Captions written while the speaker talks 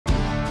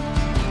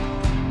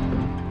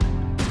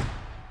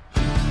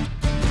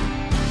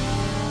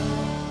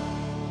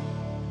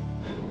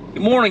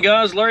Good morning,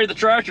 guys. Larry the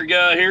tractor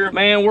guy here.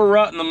 Man, we're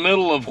right in the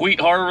middle of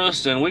wheat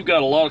harvest and we've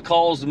got a lot of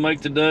calls to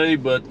make today,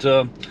 but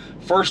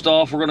first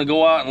off, we're going to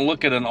go out and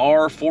look at an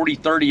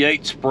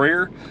R4038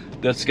 sprayer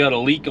that's got a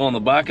leak on the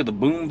back of the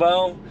boom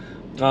valve.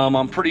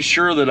 I'm pretty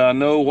sure that I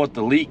know what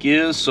the leak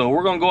is, so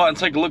we're going to go out and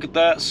take a look at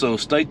that, so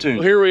stay tuned.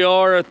 Well, here we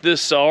are at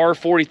this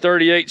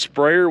R4038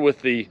 sprayer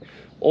with the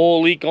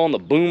oil leak on the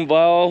boom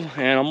valve,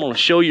 and I'm going to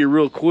show you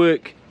real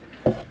quick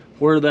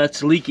where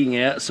that's leaking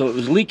at. So it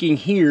was leaking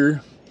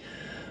here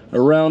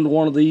around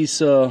one of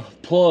these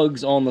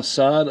plugs on the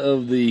side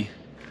of the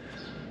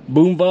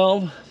boom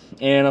valve,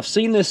 and I've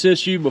seen this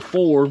issue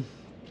before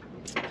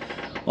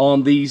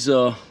on these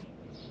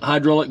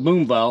hydraulic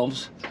boom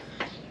valves,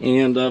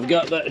 and I've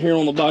got that here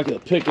on the back of the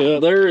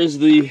pickup. There is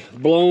the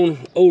blown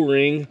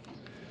O-ring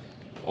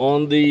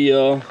on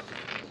the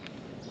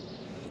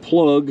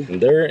plug,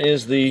 and there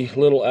is the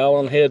little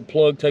Allen head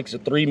plug. Takes a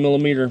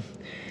 3mm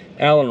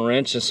Allen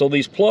wrench, and so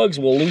these plugs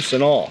will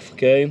loosen off,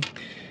 okay?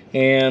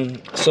 And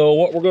so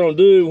what we're going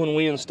to do when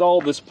we install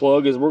this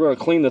plug is we're going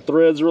to clean the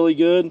threads really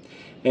good,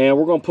 and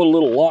we're going to put a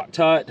little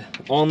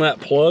Loctite on that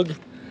plug,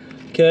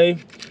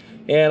 okay?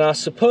 And I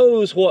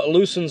suppose what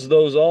loosens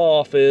those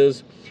off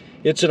is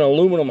it's an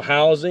aluminum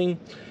housing,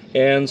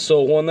 and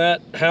so when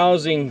that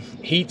housing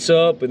heats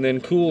up and then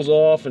cools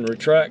off and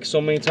retracts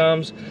so many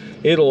times,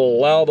 it'll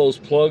allow those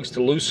plugs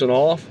to loosen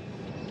off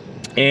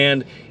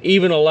and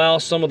even allow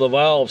some of the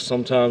valves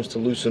sometimes to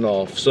loosen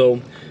off.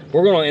 So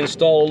we're going to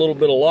install a little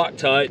bit of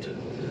Loctite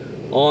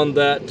on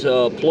that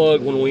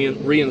plug when we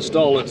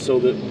reinstall it so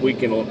that we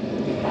can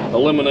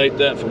eliminate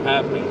that from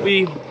happening.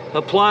 We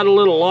applied a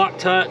little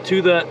Loctite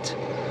to that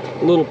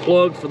little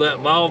plug for that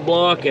valve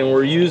block, and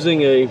we're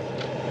using a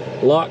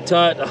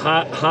Loctite, a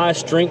high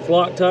strength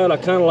Loctite. I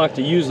kind of like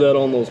to use that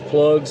on those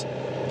plugs.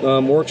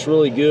 Works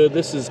really good.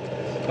 This is,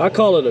 I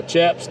call it a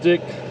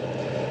chapstick.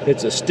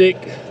 It's a stick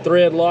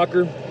thread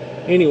locker.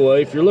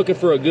 Anyway, if you're looking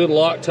for a good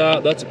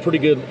Loctite, that's a pretty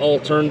good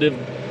alternative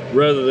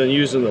rather than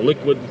using the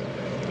liquid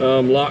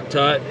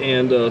Loctite.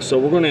 And so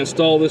we're going to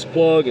install this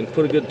plug and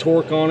put a good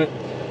torque on it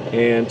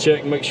and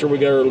check, make sure we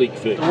got our leak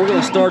fixed. We're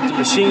going to start the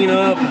machine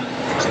up,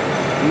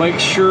 make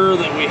sure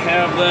that we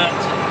have that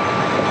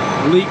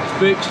leak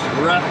fixed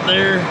right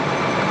there,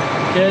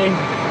 okay?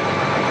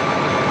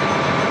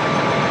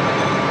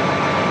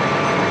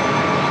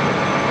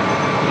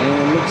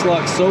 And looks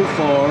like so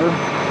far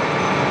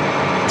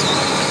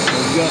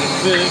we've got it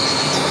fixed.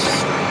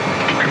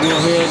 Go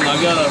ahead, and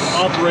I got an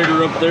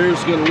operator up there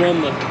who's going to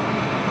run the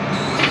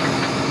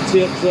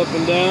tips up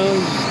and down.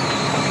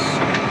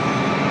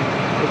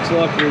 Looks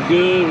like we're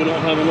good. We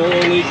don't have an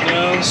oil leak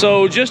now.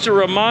 So just a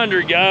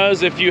reminder,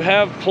 guys, if you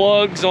have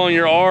plugs on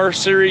your R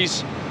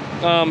series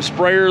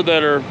sprayer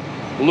that are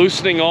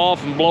loosening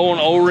off and blowing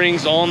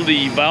O-rings on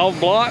the valve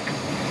block,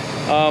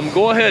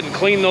 go ahead and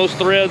clean those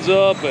threads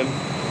up and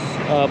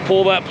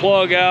pull that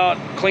plug out,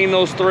 clean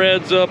those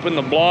threads up in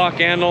the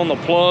block and on the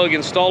plug,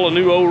 install a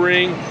new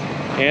O-ring,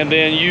 and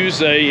then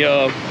use a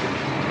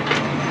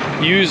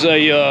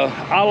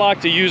I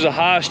like to use a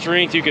high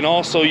strength. You can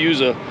also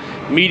use a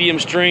medium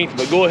strength,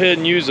 but go ahead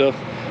and use a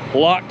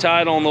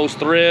Loctite on those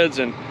threads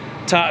and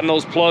tighten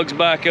those plugs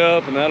back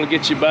up, and that'll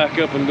get you back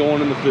up and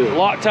going in the field.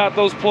 Loctite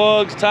those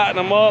plugs, tighten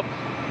them up,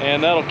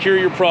 and that'll cure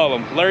your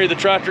problem. Larry the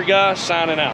tractor guy signing out.